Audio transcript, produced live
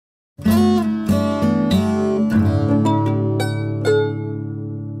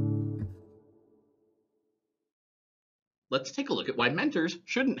Let's take a look at why mentors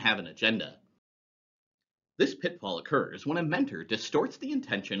shouldn't have an agenda. This pitfall occurs when a mentor distorts the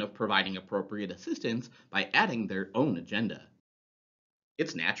intention of providing appropriate assistance by adding their own agenda.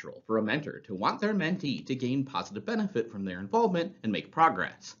 It's natural for a mentor to want their mentee to gain positive benefit from their involvement and make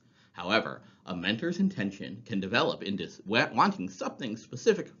progress. However, a mentor's intention can develop into wanting something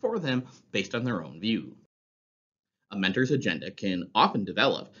specific for them based on their own view. A mentor's agenda can often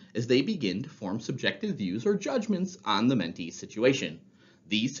develop as they begin to form subjective views or judgments on the mentee's situation.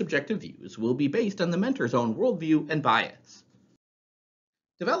 These subjective views will be based on the mentor's own worldview and bias.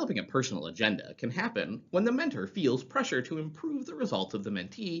 Developing a personal agenda can happen when the mentor feels pressure to improve the results of the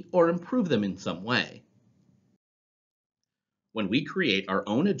mentee or improve them in some way. When we create our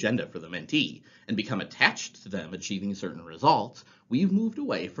own agenda for the mentee and become attached to them achieving certain results, we've moved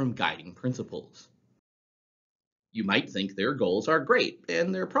away from guiding principles. You might think their goals are great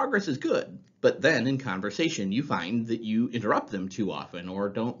and their progress is good, but then in conversation you find that you interrupt them too often or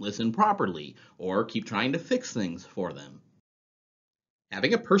don't listen properly or keep trying to fix things for them.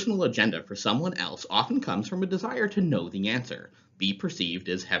 Having a personal agenda for someone else often comes from a desire to know the answer, be perceived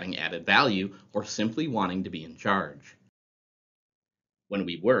as having added value, or simply wanting to be in charge. When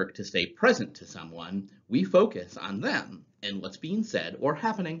we work to stay present to someone, we focus on them and what's being said or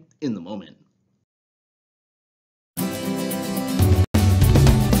happening in the moment.